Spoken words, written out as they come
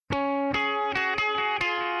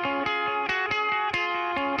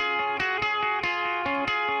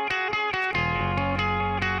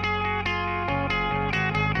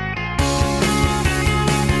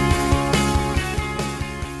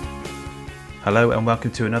Hello and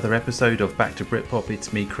welcome to another episode of Back to Britpop.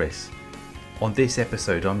 It's me, Chris. On this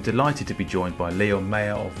episode, I'm delighted to be joined by Leon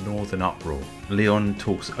Mayer of Northern Uproar. Leon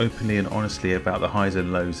talks openly and honestly about the highs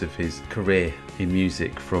and lows of his career in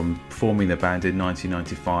music, from forming the band in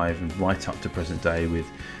 1995 and right up to present day, with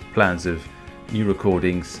plans of new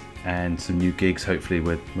recordings and some new gigs, hopefully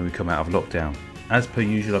when we come out of lockdown. As per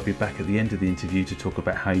usual, I'll be back at the end of the interview to talk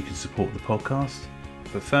about how you can support the podcast.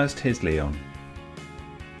 But first, here's Leon.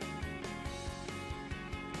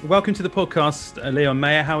 Welcome to the podcast, Leon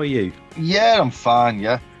Mayer. How are you? Yeah, I'm fine.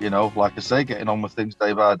 Yeah, like I say, getting on with things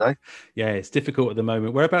day by day. Yeah, it's difficult at the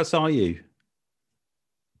moment. Whereabouts are you?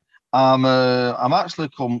 I'm actually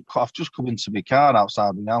I've just come into my car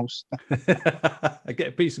outside my house. I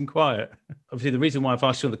get peace and quiet. Obviously, the reason why I've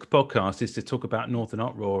asked you on the podcast is to talk about Northern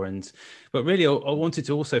Uproar, but really, I wanted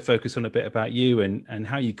to also focus on a bit about you and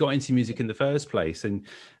how you got into music in the first place. And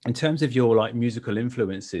in terms of your musical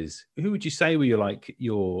influences, who would you say were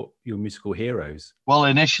your musical heroes? Well,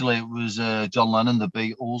 initially it was John Lennon, the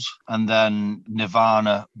Beatles, and then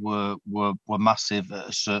Nirvana were massive at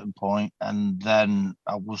a certain point, and then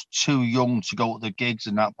I was too young to go to the gigs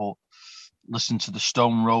and that, but listen to the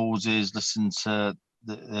Stone Roses, listen to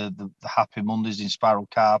the Happy Mondays in Spiral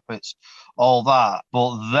Carpets, all that.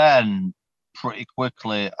 But then pretty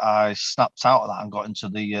quickly I snapped out of that and got into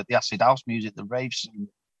the acid house music, the rave scene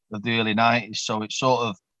of the early 90s. So it sort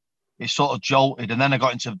of jolted, and then I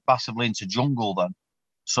got massively into jungle then.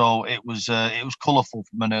 So it was colourful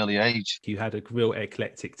from an early age. You had a real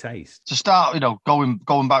eclectic taste. To start, going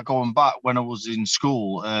back when I was in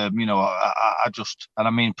school, primary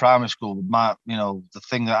school, the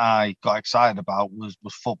thing that I got excited about was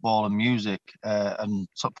football and music, and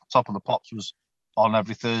Top of the Pops was on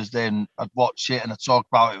every Thursday, and I'd watch it and I'd talk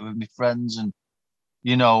about it with my friends, and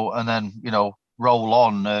then roll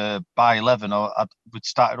on. By 11, we'd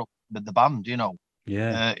started up with the band,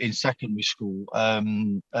 in secondary school,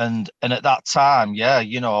 and at that time, I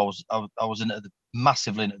was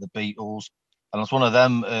massively into the Beatles, and I was one of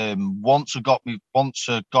them. Once I got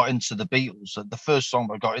into the Beatles, the first song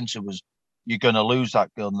I got into was "You're Gonna Lose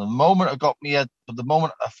That Girl." And the moment the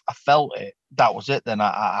moment I felt it, that was it. Then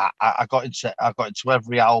I got into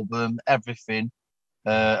every album, everything.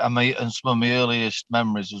 And some of my earliest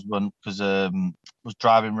memories was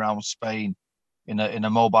driving around Spain in a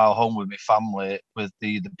mobile home with my family with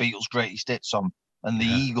the Beatles' greatest hits on, and the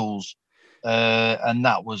Eagles, and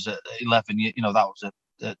that was at 11. That was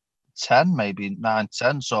at 10, maybe 9,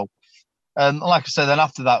 10. So, like I said, then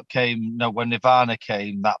after that came, when Nirvana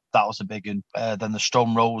came, that was a big one. Then the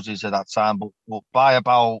Stone Roses at that time, but by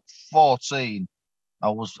about 14, I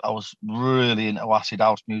was really into acid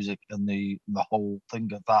house music and the whole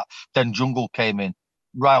thing of that. Then jungle came in,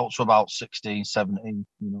 right up to about 16, 17,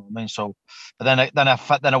 you know what I mean? So, but then I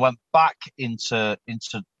went back into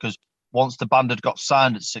because once the band had got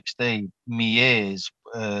signed at 16, my ears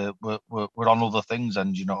were on other things,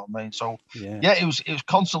 and you know what I mean? So it was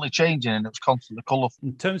constantly changing, and it was constantly colourful.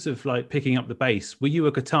 In terms of picking up the bass, were you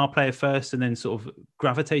a guitar player first and then sort of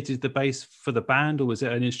gravitated to the bass for the band, or was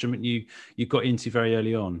it an instrument you got into very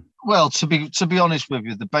early on? Well, to be honest with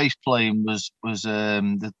you, the bass playing was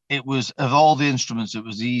of all the instruments, it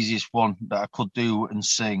was the easiest one that I could do and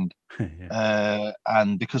sing.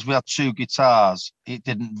 And because we had two guitars, it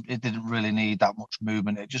didn't really need that much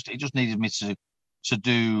movement. It just needed me to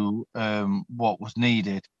do what was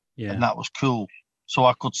needed, and that was cool. So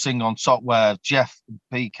I could sing on top, where Jeff and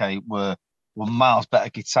PK were miles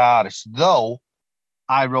better guitarists. Though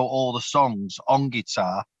I wrote all the songs on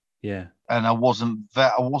guitar. Yeah. And I wasn't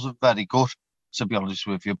very good, to be honest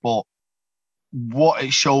with you. But what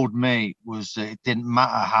it showed me was that it didn't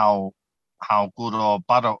matter how good or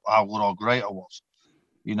bad, how good or great I was.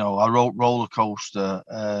 I wrote Roller Coaster.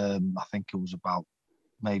 I think it was about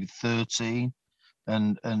maybe 13,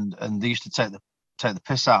 and they used to take the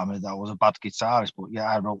piss out of me that I was a bad guitarist. But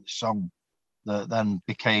I wrote this song that then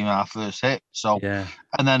became our first hit. So,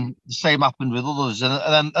 and then the same happened with others,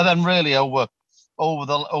 and then really over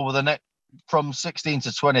the next, from 16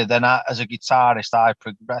 to 20, then as a guitarist, I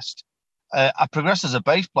progressed. I progressed as a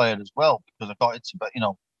bass player as well, because I got into,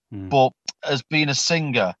 but as being a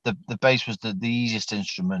singer, the bass was the easiest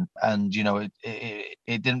instrument, and it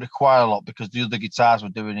didn't require a lot because the other guitars were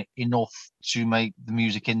doing it enough to make the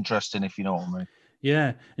music interesting, if you know what I mean.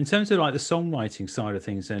 Yeah. In terms of the songwriting side of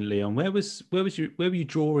things, then, Leon, where were you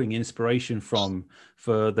drawing inspiration from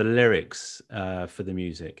for the lyrics for the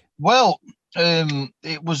music? Well,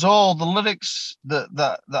 it was all the lyrics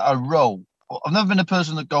that I wrote. I've never been a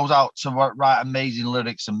person that goes out to write amazing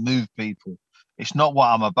lyrics and move people. It's not what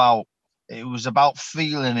I'm about. it was about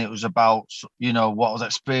feeling. It was about, what I was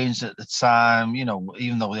experiencing at the time.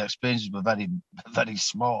 Even though the experiences were very, very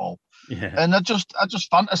small, Yeah. and I just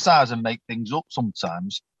fantasize and make things up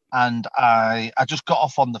sometimes. And I just got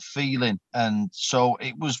off on the feeling, and so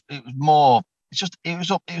it was more. It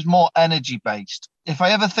was more energy based. If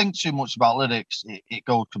I ever think too much about lyrics, it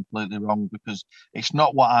goes completely wrong because it's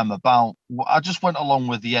not what I'm about. I just went along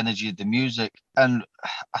with the energy of the music, and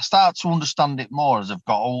I started to understand it more as I've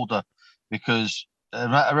got older. Because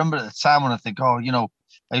I remember at the time when I think, I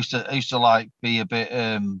used to like be a bit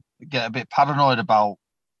get a bit paranoid about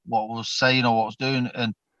what I was saying or what I was doing,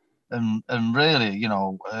 and really,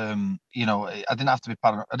 I didn't have to be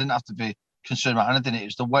paranoid. I didn't have to be concerned about anything. It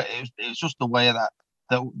was the way. It was just the way that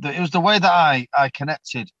it was the way that I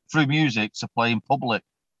connected through music to play in public.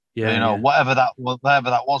 Yeah, yeah. Whatever that was,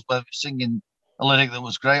 whether it's singing a lyric that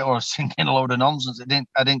was great or singing a load of nonsense.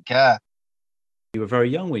 I didn't care. You were very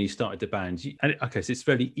young when you started the band. Okay, so it's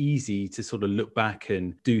very easy to sort of look back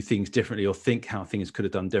and do things differently or think how things could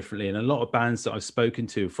have done differently. And a lot of bands that I've spoken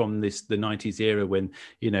to from the 90s era when,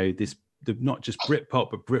 not just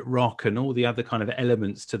Britpop, but Brit rock and all the other kind of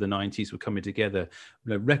elements to the 90s were coming together.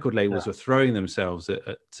 Record labels were throwing themselves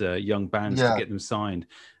at young bands to get them signed.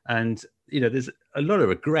 And, there's a lot of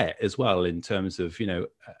regret as well in terms of,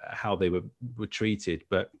 how they were treated.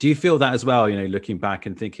 But do you feel that as well, looking back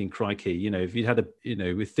and thinking, crikey, if you had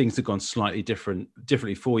if things had gone slightly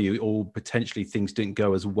differently for you, or potentially things didn't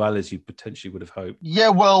go as well as you potentially would have hoped? Yeah,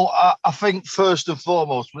 well, I think first and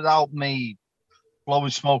foremost, without me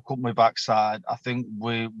blowing smoke up my backside, I think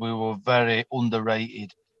we were very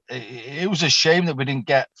underrated. It was a shame that we didn't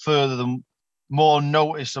get further than more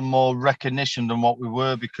notice and more recognition than what we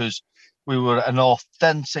were, because we were an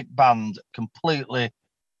authentic band, completely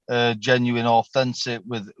genuine, authentic,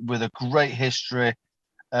 with a great history.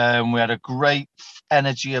 We had a great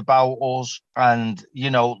energy about us, and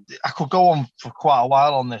I could go on for quite a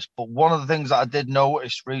while on this, but one of the things that I did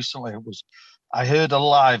notice recently was I heard a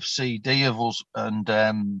live CD of us, and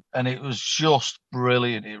it was just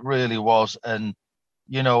brilliant. It really was. And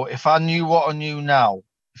if I knew what I knew now,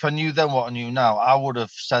 if I knew then what I knew now, I would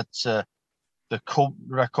have said to the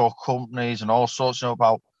record companies and all sorts,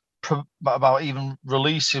 about even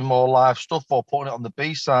releasing more live stuff or putting it on the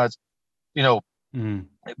B sides. We were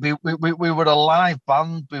a live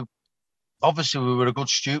band. Obviously we were a good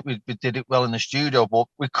studio. We did it well in the studio, but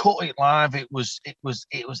we cut it live. It was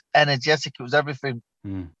energetic. It was everything.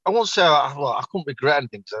 I won't say I couldn't regret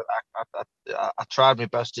anything, because I tried my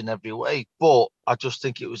best in every way, but I just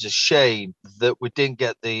think it was a shame that we didn't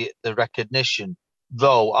get the recognition.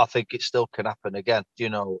 Though I think it still can happen again.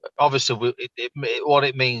 Obviously what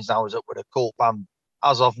it means now is that we're a cult band.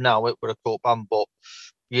 As of now, we're a cult band, but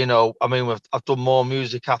I've done more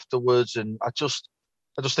music afterwards, and I just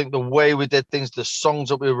think the way we did things, the songs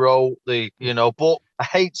that we wrote, but I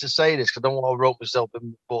hate to say this because I don't want to rope myself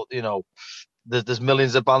in, but there's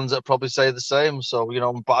millions of bands that probably say the same. So,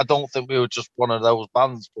 but I don't think we were just one of those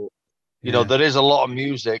bands. But there is a lot of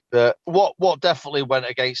music that what definitely went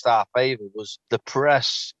against our favour was the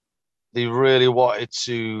press. They really wanted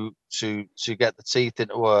to get the teeth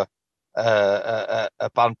into a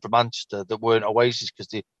band from Manchester that weren't Oasis, because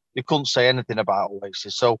they couldn't say anything about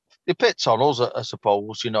Oasis. So they picked on us, I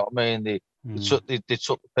suppose. You know what I mean? They took the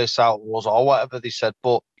piss out of us or whatever they said.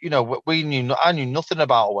 But I knew nothing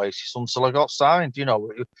about Oasis until I got signed.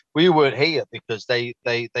 We weren't here because they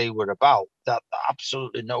were about that.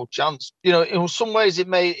 Absolutely no chance. In some ways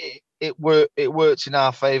it worked in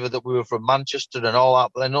our favour that we were from Manchester and all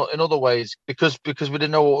that. But in other ways, because we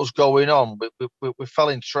didn't know what was going on, we fell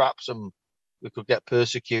in traps and we could get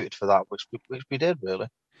persecuted for that, which we did, really.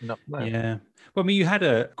 Yeah. Well, you had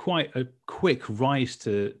quite a quick rise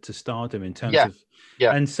to stardom in terms of,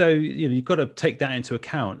 and so you've got to take that into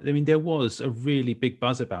account. There was a really big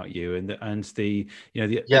buzz about you, and the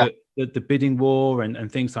bidding war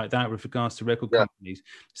and things like that with regards to record companies.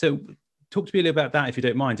 So talk to me a little about that, if you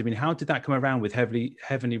don't mind. How did that come around with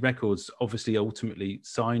Heavenly Records? Obviously, ultimately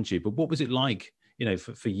signed you, but what was it like,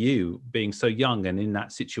 for you being so young and in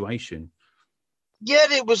that situation? Yeah,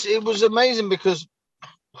 it was amazing, because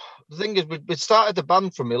the thing is, we started the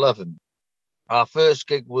band from 11. Our first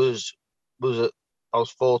gig was I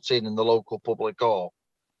was 14 in the local public hall.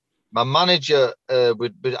 My manager,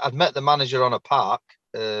 I'd met the manager on a park.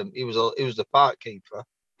 He was the park keeper,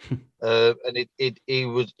 and he'd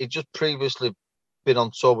just previously been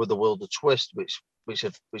on tour with the World of Twist, which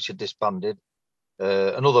had disbanded.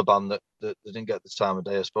 Another band that didn't get the time of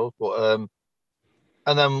day, I suppose. But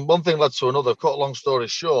and then one thing led to another. Cut a long story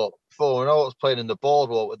short, before we know, I was playing in the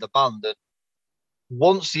boardwalk with the band, and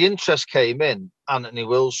once the interest came in, Anthony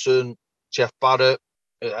Wilson, Jeff Barrett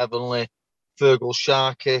at Heavenly, Fergal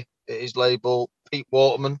Sharkey at his label, Pete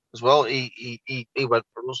Waterman as well. He went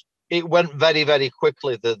for us. It went very, very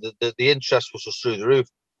quickly. The interest was just through the roof.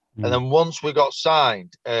 And then once we got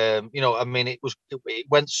signed, it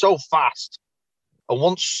went so fast.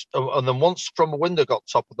 And then once From a Window got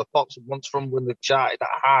top of the pops, and once From a Window charted that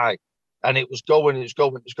high, and it was going. It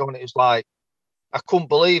was like, I couldn't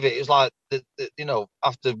believe it. It was like,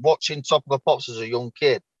 after watching Top of the Pops as a young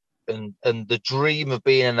kid, and the dream of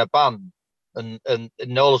being in a band, and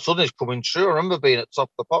all of a sudden it's coming true. I remember being at Top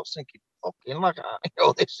of the Pops thinking, fucking, like,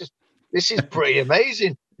 this is pretty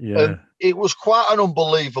amazing. Yeah. It was quite an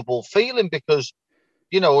unbelievable feeling because,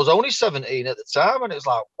 I was only 17 at the time, and it's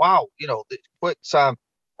like, wow, the quick time.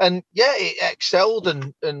 And yeah, it excelled,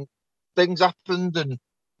 and things happened, and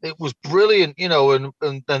it was brilliant,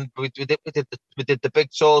 and then we did the big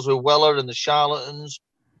tours with Weller and the Charlatans.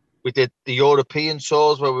 We did the European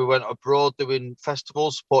tours where we went abroad doing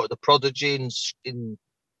festivals, supported the Prodigy in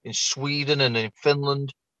Sweden and in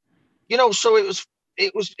Finland. So it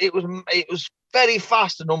was very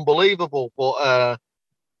fast and unbelievable. But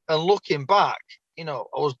and looking back, I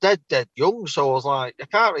was dead young, so I was like, I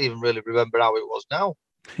can't even really remember how it was now.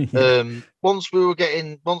 Once we were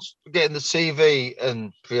getting the CV,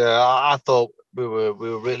 and I thought we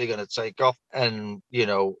were really going to take off, and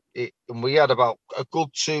and we had about a good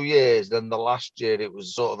 2 years. Then the last year it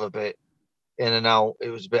was sort of a bit in and out. It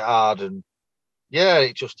was a bit hard, and yeah,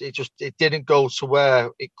 it didn't go to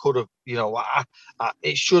where it could have.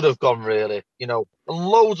 It should have gone, really. And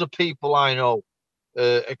loads of people I know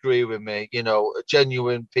agree with me.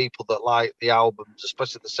 Genuine people that like the albums,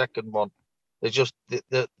 especially the second one. They just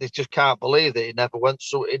can't believe that it never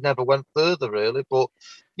went further, really. But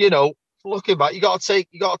looking back, you got to take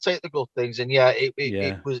the good things, and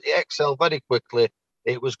it excelled very quickly.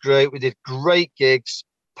 It was great. We did great gigs,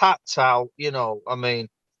 packed out. When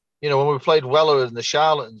we played Weller and the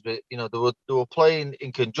Charlatans, but they were playing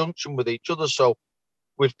in conjunction with each other, so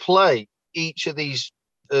we'd play each of these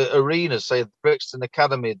arenas, say the Brixton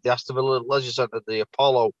Academy, the Aston Villa Leisure Centre, the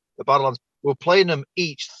Apollo, the Badlands. We're playing them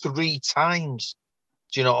each 3 times.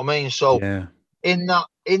 Do you know what I mean? So in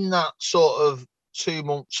that sort of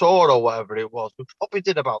 2-month tour or whatever it was, we probably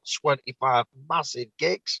did about 25 massive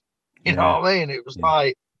gigs. You know what I mean? It was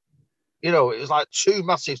like, it was like 2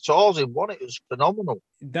 massive tours in one. It was phenomenal.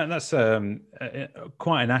 That's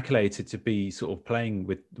quite an accolade to be sort of playing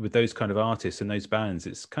with those kind of artists and those bands.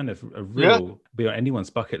 It's kind of a real be on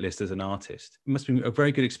anyone's bucket list as an artist. It must be a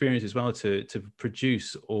very good experience as well to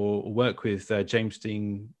produce or work with James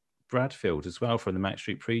Dean Bradfield as well from the Mac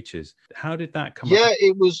Street Preachers. How did that come up?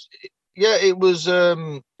 It was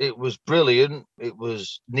brilliant. It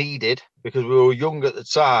was needed because we were young at the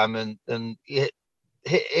time, and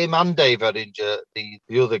him and Dave Edinger,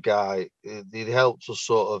 the other guy, they helped us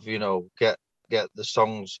sort of, get the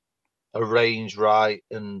songs arranged right,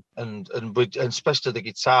 and especially the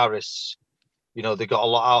guitarists, they got a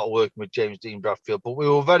lot out of working with James Dean Bradfield. But we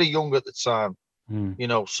were very young at the time,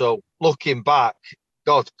 so looking back,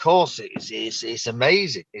 God, of course it's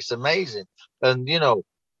amazing. It's amazing. And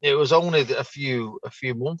it was only a few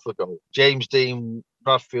months ago, James Dean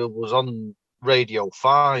Bradfield was on Radio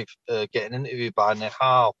 5 getting interviewed by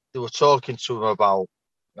Nihal. They were talking to him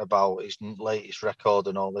about his latest record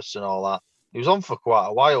and all this and all that. He was on for quite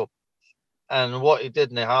a while, and what he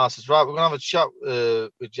did, Nihal says, right, we're gonna have a chat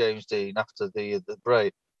with James Dean after the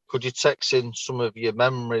break. Could you text in some of your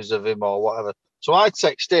memories of him or whatever? So I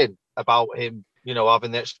text in about him,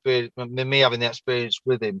 having the experience, me having the experience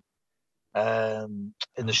with him in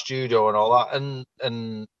the studio and all that,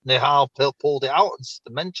 and Nihal pulled it out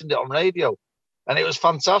and mentioned it on radio. And it was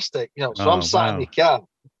fantastic, So I'm sat in the car,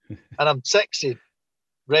 and I'm texting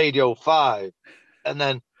Radio 5, and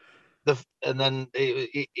then I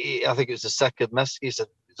think it was the second message. He said,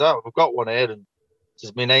 "We've got one here," and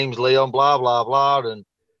says, "My name's Leon, blah blah blah,"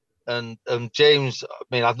 and James. I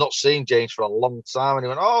mean, I've not seen James for a long time, and he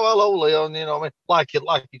went, "Oh, hello, Leon," like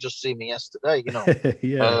he just seen me yesterday,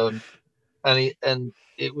 yeah. And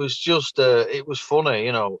it was just it was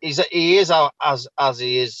funny, he is as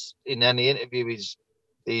he is in any interview.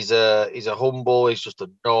 He's a humble, he's just a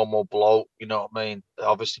normal bloke, you know what I mean,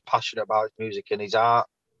 obviously passionate about his music and his art,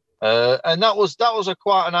 and that was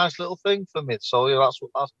quite a nice little thing for me. So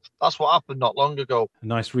that's what happened not long ago. A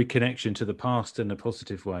nice reconnection to the past in a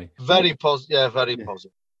positive way. Very positive.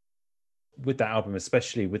 Positive. With that album,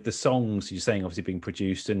 especially with the songs you're saying obviously being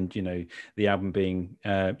produced, and the album being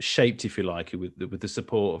shaped, if you like, with the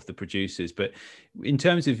support of the producers, but in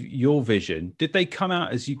terms of your vision, did they come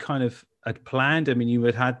out as you kind of had planned? I mean,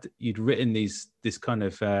 you'd written this kind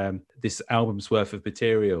of this album's worth of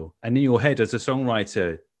material, and in your head as a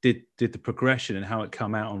songwriter, did the progression and how it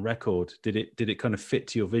come out on record, did it kind of fit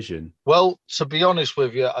to your vision? Well, to be honest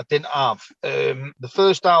with you, I didn't have the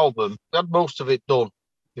first album. We had most of it done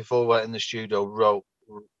before we went in the studio. We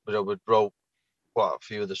wrote quite a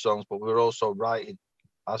few of the songs, but we were also writing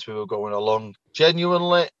as we were going along.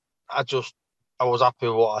 Genuinely, I was happy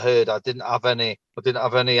with what I heard. I didn't have any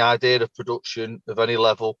idea of production of any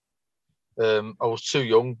level. I was too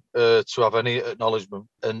young to have any acknowledgement,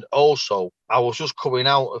 and also I was just coming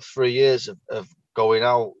out of 3 years of going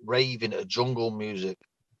out raving at jungle music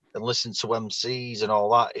and listening to MCs and all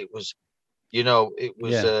that. It was, it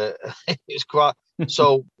was quite.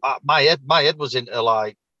 So my head was into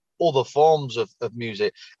like other forms of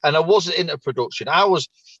music, and I wasn't into production.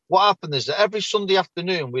 What happened is that every Sunday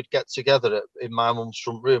afternoon we'd get together in my mum's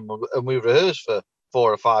front room and we rehearsed for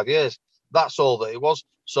 4 or 5 years. That's all that it was.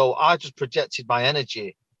 So I just projected my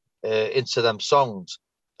energy into them songs.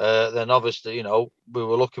 Then obviously, we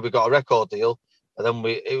were lucky we got a record deal, and then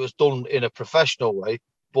it was done in a professional way.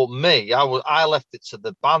 But me, I left it to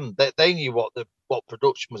the band. They knew what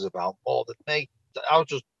production was about more than me. I was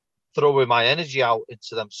just throwing my energy out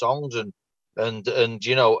into them songs, and then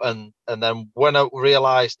when I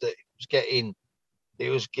realised that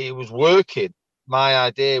it was working, my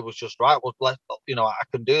idea was just right. Well, I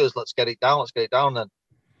can do this. Let's get it down. And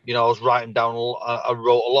I was writing down. I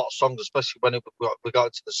wrote a lot of songs, especially when we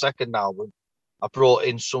got to the second album. I brought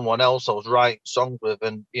in someone else I was writing songs with,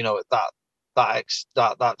 and that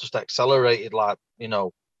just accelerated, and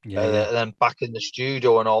then back in the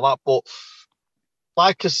studio and all that. But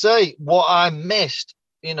like I say, what I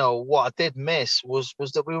did miss was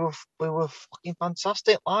that we were fucking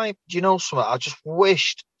fantastic live. Do you know something? I just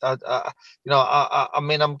wished, I'm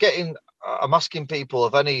asking people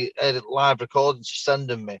if any live recordings to send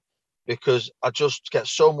them me, because I just get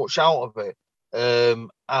so much out of it.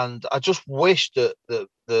 And I just wish that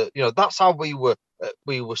that's how we were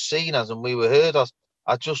seen as and we were heard as.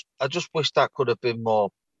 I just wish that could have been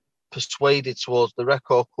more persuaded towards the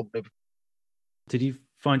record company. Did you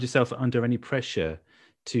find yourself under any pressure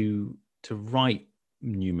to write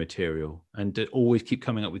new material and to always keep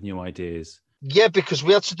coming up with new ideas? Yeah, because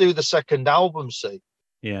we had to do the second album, see.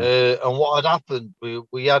 Yeah. And what had happened,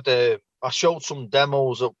 we had I showed some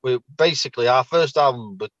demos. Basically our first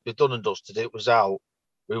album, we done and dusted. It was out.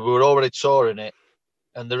 We were already touring it,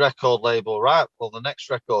 and the record label, right? Well, the next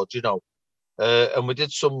record, and we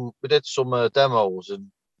did some demos,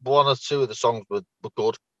 and 1 or 2 of the songs were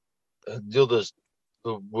good, and the others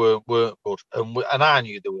weren't good, and I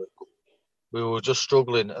knew they weren't good. We were just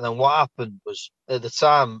struggling. And then what happened was, at the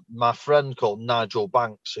time, my friend called Nigel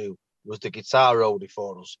Banks, who was the guitar roadie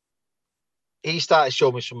for us, he started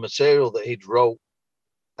showing me some material that he'd wrote,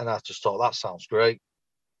 and I just thought, that sounds great.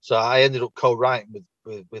 So I ended up co-writing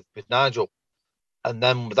with Nigel, and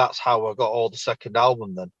then that's how I got all the second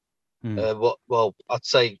album then. Well, I'd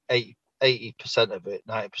say 80% of it,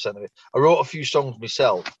 90% of it. I wrote a few songs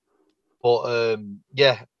myself, but and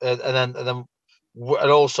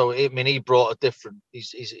also, he brought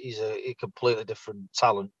he's a completely different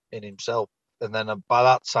talent in himself. And then by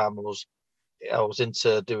that time I was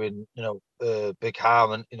into doing, big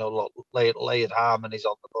harmony, layered harmonies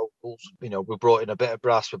on the vocals. We brought in a bit of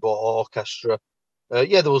brass, we brought orchestra.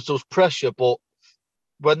 There was pressure, but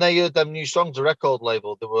when they heard them new songs, the record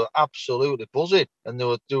label, they were absolutely buzzing, and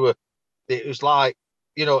it was like,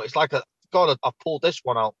 it's like I pulled this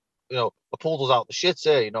one out. I pulled us out the shit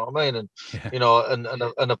here, you know what I mean? And and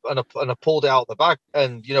I pulled it out the bag.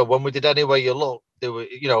 And when we did Anywhere You Look, they were,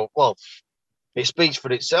 well, it speaks for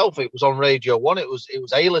itself. It was on Radio 1. It was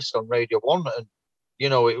A-list on Radio 1, and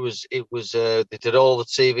it was they did all the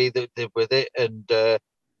TV they did with it, and did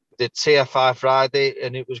TFI Friday,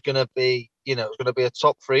 and it was going to be a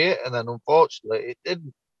top 3 hit, and then unfortunately it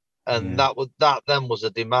didn't. And that was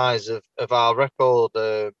the demise of our record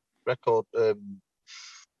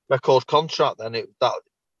contract. Then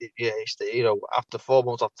after 4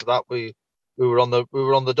 months after that, we were on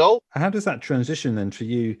the dole. How does that transition then for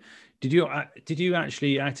you? Did you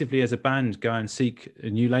actually actively as a band go and seek a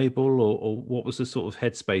new label, or what was the sort of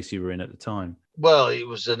headspace you were in at the time? Well, it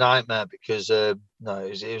was a nightmare because it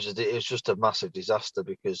was just a massive disaster,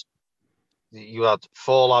 because you had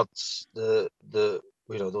 4 lads. There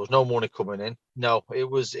was no money coming in. No, it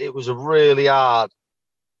was a really hard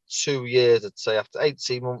 2 years, I'd say, after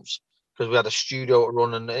 18 months, because we had a studio to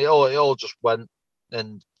run, and it all just went,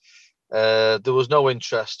 and there was no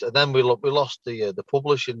interest. And then we lost the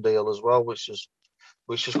publishing deal as well, which was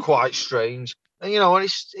quite strange. And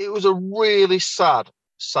it was a really sad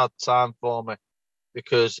sad time for me,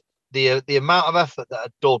 because the amount of effort that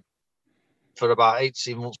I'd done for about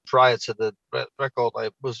 18 months prior to the record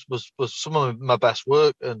label was some of my best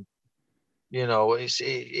work. And you know,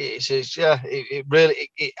 it really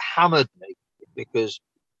hammered me, because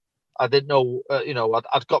I didn't know, you know,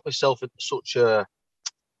 I'd got myself into such a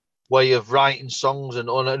way of writing songs and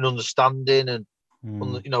understanding, and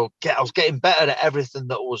you know, I was getting better at everything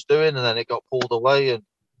that I was doing, and then it got pulled away, and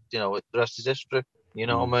you know, the rest is history. You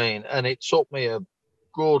know what I mean? And it took me a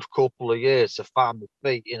good couple of years to find my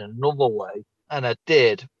feet in another way, and I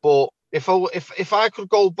did. But if I could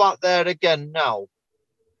go back there again now,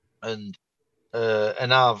 and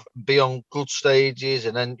have be on good stages,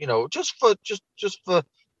 and then, you know, just for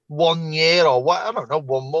 1 year or what, I don't know,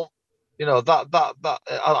 1 month, you know, that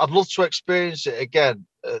I'd love to experience it again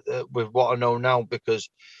with what I know now, because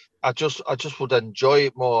I just would enjoy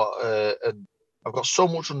it more, and I've got so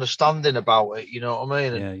much understanding about it. You know what I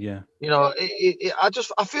mean? And, Yeah. you know,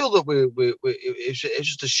 I feel that it's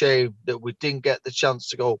just a shame that we didn't get the chance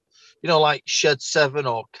to go, you know, like Shed 7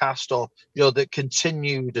 or Cast, or, you know, that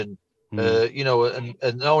continued, and you know, and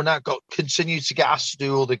that got continued to get asked to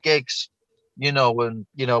do all the gigs, you know, and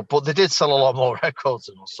you know, but they did sell a lot more records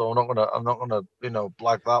than us, so I'm not gonna you know,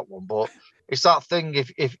 blag that one. But it's that thing,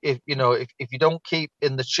 if you know, if you don't keep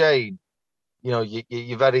in the chain, you know,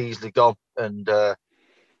 you're very easily gone. And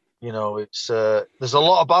you know, it's there's a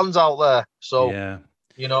lot of bands out there, so yeah.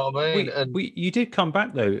 You know what I mean? You did come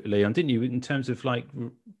back though, Leon, didn't you? In terms of like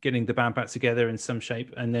getting the band back together in some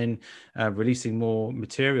shape, and then releasing more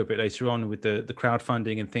material a bit later on with the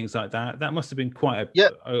crowdfunding and things like that. That must have been quite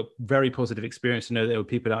a very positive experience to know there were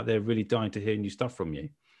people out there really dying to hear new stuff from you.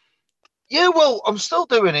 Yeah, well, I'm still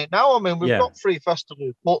doing it now. I mean, we've got 3 festival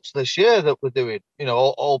reports this year that we're doing, you know,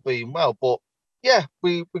 all being well. But yeah,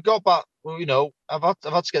 we got back. You know, I've had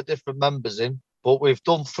to get different members in. But we've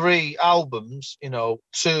done 3 albums, you know,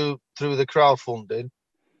 2 through the crowdfunding,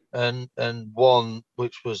 and 1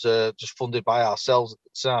 which was just funded by ourselves at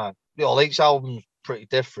the time. You know, each album's pretty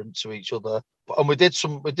different to each other, and we did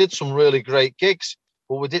some really great gigs.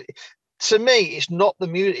 But to me, it's not the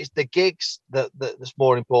music; it's the gigs that's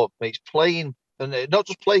more important for me. It's playing, and not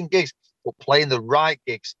just playing gigs, but playing the right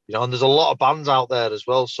gigs. You know, and there's a lot of bands out there as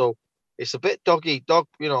well, so it's a bit dog eat dog.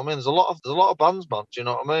 You know what I mean? There's a lot of bands, man. Do you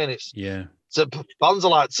know what I mean? So bands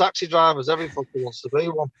are like taxi drivers. Every fucker wants to be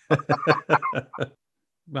one.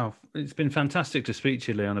 Well, it's been fantastic to speak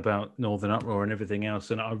to you, Leon, about Northern Uproar and everything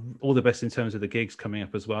else. And all the best in terms of the gigs coming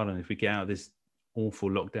up as well. And if we get out of this awful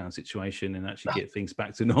lockdown situation and actually get things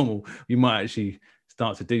back to normal, you might actually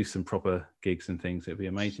start to do some proper gigs and things. It'd be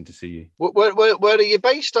amazing to see you. Where are you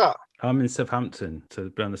based at? I'm in Southampton,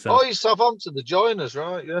 to around the south. Oh, you're Southampton, the Joiners,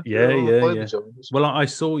 right? Yeah. Well, I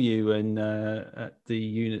saw you at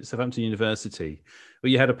the Southampton University, where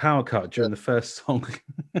you had a power cut during the first song.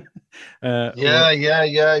 Yeah. It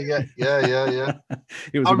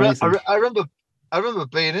was amazing. I remember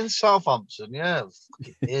being in Southampton,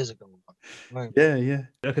 years ago. Yeah.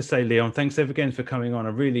 Like I say, Leon, thanks again for coming on.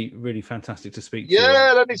 Really, really fantastic to speak to you.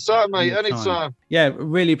 Yeah, anytime, mate. Anytime. Yeah,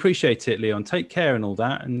 really appreciate it, Leon. Take care and all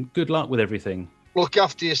that, and good luck with everything. Look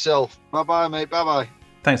after yourself. Bye-bye, mate. Bye-bye.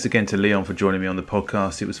 Thanks again to Leon for joining me on the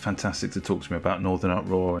podcast. It was fantastic to talk to me about Northern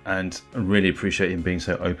Uproar, and I really appreciate him being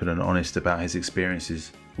so open and honest about his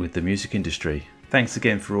experiences with the music industry. Thanks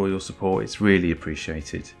again for all your support. It's really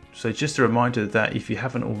appreciated. So just a reminder that if you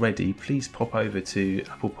haven't already, please pop over to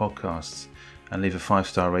Apple Podcasts and leave a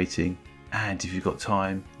 5-star rating. And if you've got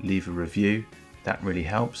time, leave a review. That really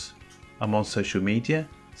helps. I'm on social media,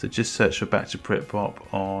 so just search for Back to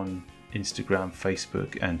Britpop on Instagram,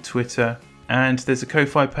 Facebook and Twitter. And there's a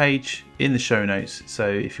Ko-Fi page in the show notes, so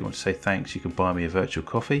if you want to say thanks, you can buy me a virtual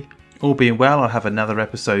coffee. All being well, I'll have another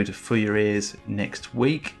episode for your ears next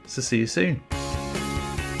week, so see you soon.